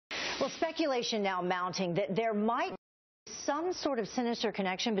Well, speculation now mounting that there might be some sort of sinister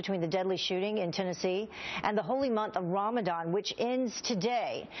connection between the deadly shooting in Tennessee and the holy month of Ramadan, which ends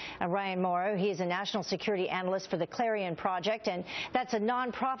today. Ryan Mauro, he is a national security analyst for the Clarion project, and that's a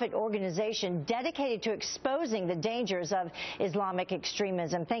nonprofit organization dedicated to exposing the dangers of Islamic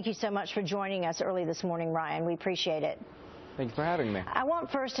extremism. Thank you so much for joining us early this morning, Ryan. We appreciate it. Thanks for having me. I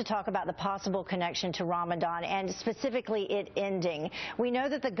want first to talk about the possible connection to Ramadan and specifically it ending. We know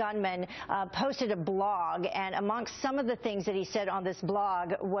that the gunman posted a blog, and amongst some of the things that he said on this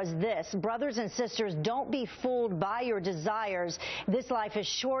blog was this: brothers and sisters, don't be fooled by your desires. This life is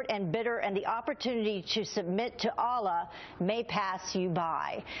short and bitter, and the opportunity to submit to Allah may pass you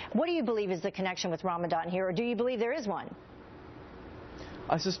by. What do you believe is the connection with Ramadan here, or do you believe there is one?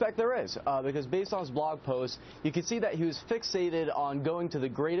 I suspect there is, because based on his blog post, you can see that he was fixated on going to the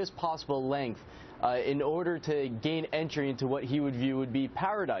greatest possible length in order to gain entry into what he would view would be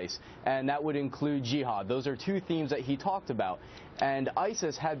paradise, and that would include jihad. Those are two themes that he talked about. And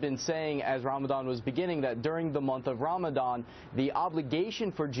ISIS had been saying as Ramadan was beginning that during the month of Ramadan, the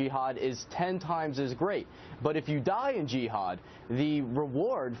obligation for jihad is 10 times as great. But if you die in jihad, the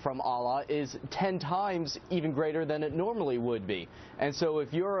reward from Allah is 10 times even greater than it normally would be. And so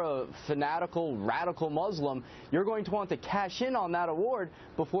if you're a fanatical, radical Muslim, you're going to want to cash in on that award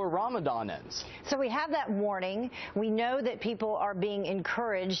before Ramadan ends. So we have that warning. We know that people are being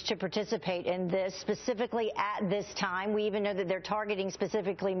encouraged to participate in this, specifically at this time. We even know that they're targeting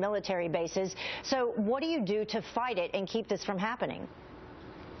specifically military bases. So what do you do to fight it and keep this from happening?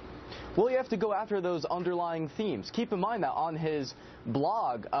 Well, you have to go after those underlying themes. Keep in mind that on his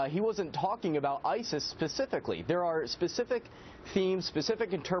blog, he wasn't talking about ISIS specifically. There are specific themes,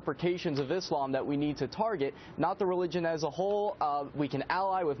 specific interpretations of Islam that we need to target, not the religion as a whole. We can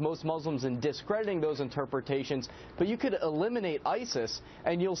ally with most Muslims in discrediting those interpretations, but you could eliminate ISIS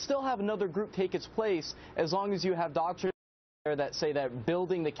and you'll still have another group take its place as long as you have doctrines that say that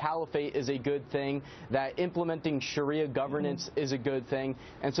building the caliphate is a good thing, that implementing Sharia governance is a good thing,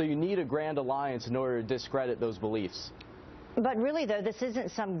 and so you need a grand alliance in order to discredit those beliefs. But really, though, this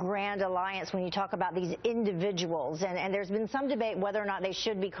isn't some grand alliance when you talk about these individuals, and there's been some debate whether or not they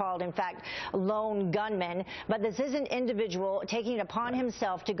should be called, in fact, lone gunmen, but this is an individual taking it upon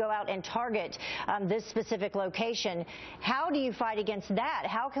himself to go out and target this specific location. How do you fight against that?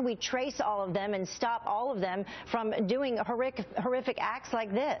 How can we trace all of them and stop all of them from doing horrific acts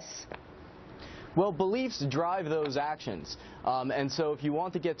like this? Well, beliefs drive those actions, and so if you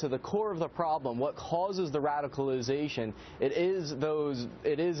want to get to the core of the problem, what causes the radicalization, it is those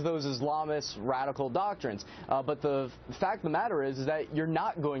Islamist radical doctrines. But the fact of the matter is that you're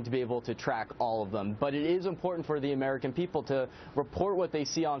not going to be able to track all of them. But it is important for the American people to report what they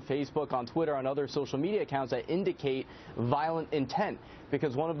see on Facebook, on Twitter, on other social media accounts that indicate violent intent.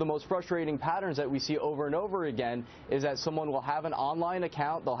 Because one of the most frustrating patterns that we see over and over again is that someone will have an online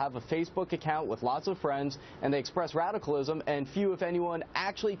account, they'll have a Facebook account with lots of friends, and they express radicalism, and few, if anyone,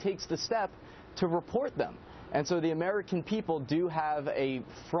 actually takes the step to report them. And so the American people do have a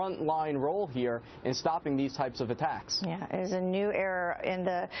frontline role here in stopping these types of attacks. Yeah, it is a new era in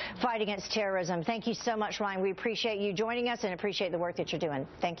the fight against terrorism. Thank you so much, Ryan. We appreciate you joining us and appreciate the work that you're doing.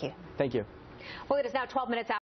 Thank you. Thank you. Well, it is now 12 minutes out.